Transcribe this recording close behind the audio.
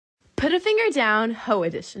Put a finger down, Ho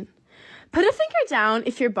edition. Put a finger down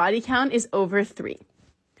if your body count is over 3.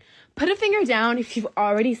 Put a finger down if you've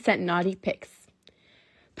already sent naughty pics.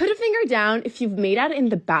 Put a finger down if you've made out in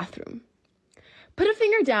the bathroom. Put a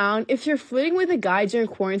finger down if you're flirting with a guy during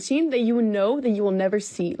quarantine that you know that you will never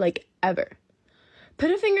see, like, ever. Put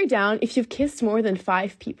a finger down if you've kissed more than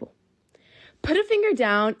 5 people. Put a finger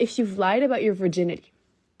down if you've lied about your virginity.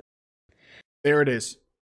 There it is.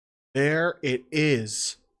 There it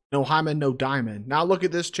is. No hymen, no diamond. Now look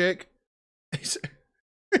at this chick. There's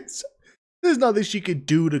nothing she could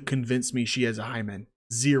do to convince me she has a hymen.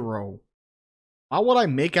 0. Why would I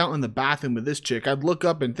make out in the bathroom with this chick? I'd look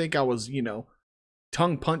up and think I was, you know,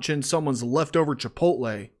 tongue punching someone's leftover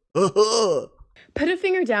Chipotle. Put a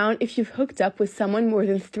finger down if you've hooked up with someone more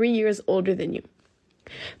than 3 years older than you.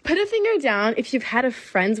 Put a finger down if you've had a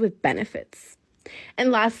friends with benefits.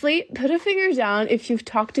 And lastly, put a finger down if you've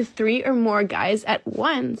talked to 3 or more guys at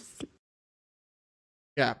once.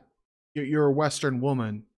 Yeah, you're a Western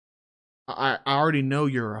woman. I already know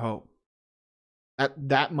you're a hoe.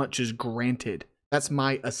 That much is granted. That's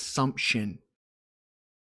my assumption.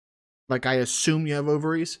 Like, I assume you have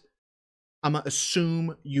ovaries. I'm gonna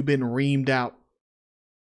assume you've been reamed out.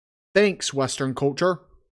 Thanks, Western culture.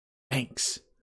 Thanks.